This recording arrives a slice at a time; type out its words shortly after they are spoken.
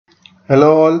Hello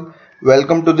all,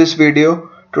 welcome to this video.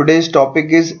 Today's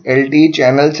topic is LTE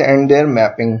channels and their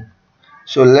mapping.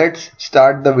 So let's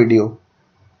start the video.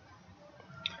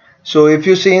 So if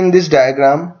you see in this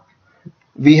diagram,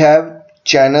 we have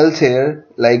channels here,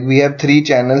 like we have three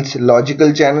channels: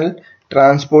 logical channel,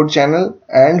 transport channel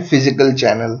and physical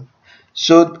channel.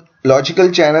 So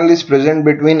logical channel is present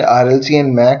between RLC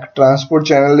and MAC, transport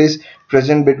channel is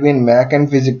present between MAC and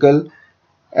physical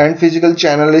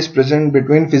channel is present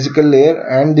between physical layer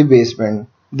and the baseband.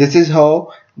 This is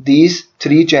how these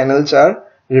three channels are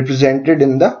represented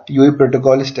in the UE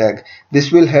protocol stack. This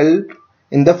will help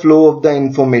in the flow of the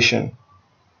information.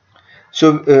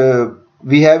 So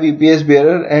we have EPS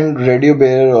bearer and radio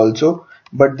bearer also,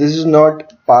 but this is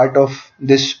not part of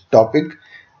this topic.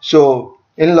 So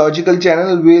in logical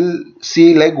channel we'll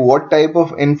see like what type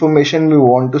of information we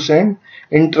want to send.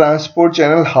 In transport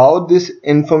channel, how this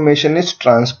information is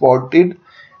transported,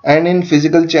 and in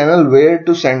physical channel, where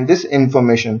to send this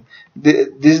information. This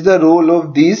is the role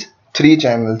of these three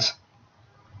channels.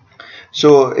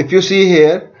 So if you see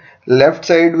here, left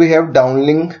side we have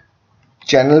downlink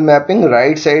channel mapping,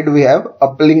 right side we have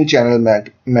uplink channel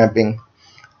mapping.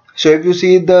 So if you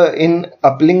see in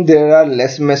uplink there are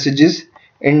less messages,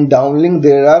 in downlink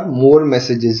there are more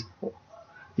messages,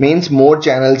 means more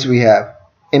channels we have.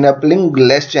 In uplink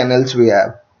less channels we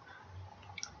have.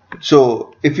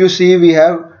 So if you see, we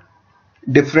have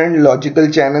different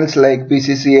logical channels like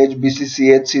PCCH,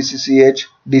 BCCH, CCCH,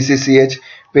 DCCH,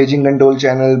 paging control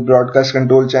channel, broadcast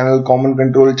control channel, common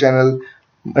control channel,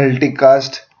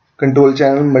 multicast control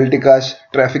channel, multicast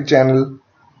traffic channel.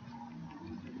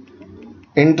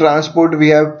 In transport we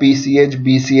have PCH,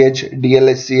 BCH,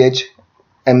 DLSCH,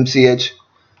 MCH.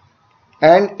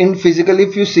 And in physical,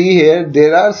 if you see here,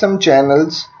 there are some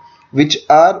channels which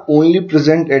are only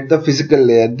present at the physical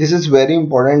layer. This is very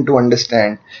important to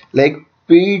understand, like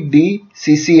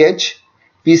PDCCH,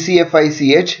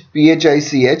 PCFICH,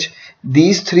 PHICH.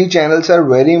 These three channels are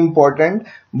very important,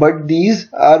 but these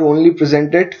are only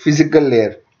present at physical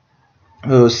layer.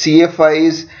 CFI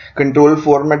is control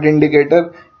format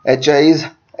indicator, HI is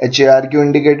HARQ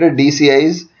indicator, DCI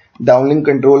is downlink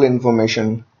control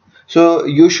information. So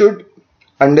you should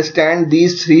understand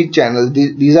these three channels.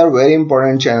 These are very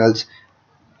important channels.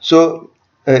 So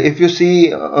if you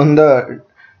see on the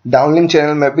downlink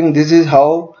channel mapping, this is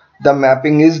how the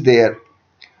mapping is there.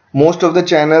 Most of the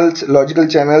channels, logical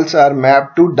channels, are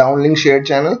mapped to downlink shared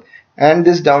channel, and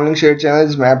this downlink shared channel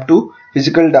is mapped to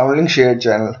physical downlink shared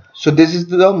channel. So this is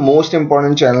the most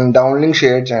important channel, downlink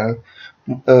shared channel.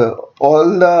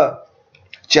 All the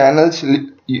channels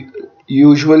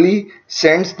usually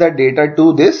sends the data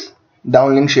to this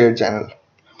downlink shared channel.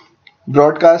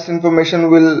 Broadcast information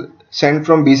will send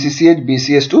from BCCH,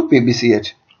 BCS to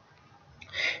PBCH.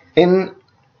 In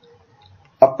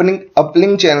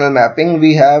uplink channel mapping,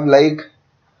 we have like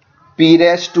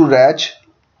PRACH to RACH,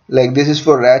 like this is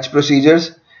for RACH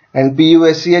procedures, and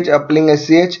PUSCH, uplink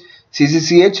SCH,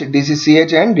 CCCH,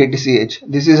 DCCH and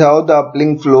DTCH. This is how the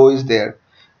uplink flow is there.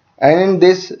 And in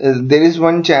this there is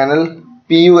one channel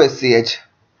PUSCH,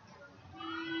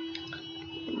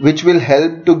 which will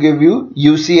help to give you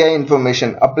UCI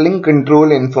information, uplink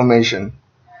control information.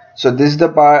 So this is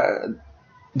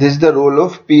the role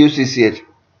of PUCCH.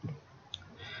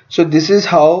 So this is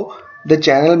how the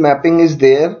channel mapping is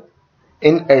there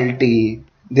in LTE.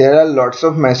 There are lots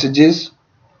of messages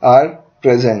are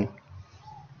present.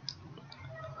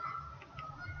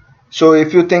 So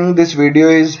if you think this video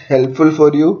is helpful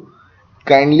for you,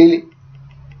 kindly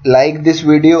like this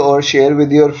video or share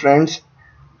with your friends,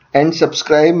 and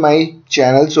subscribe my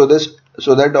channel so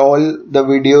that all the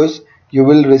videos you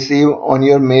will receive on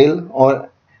your mail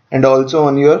and also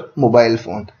on your mobile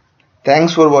phone.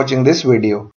 Thanks for watching this video.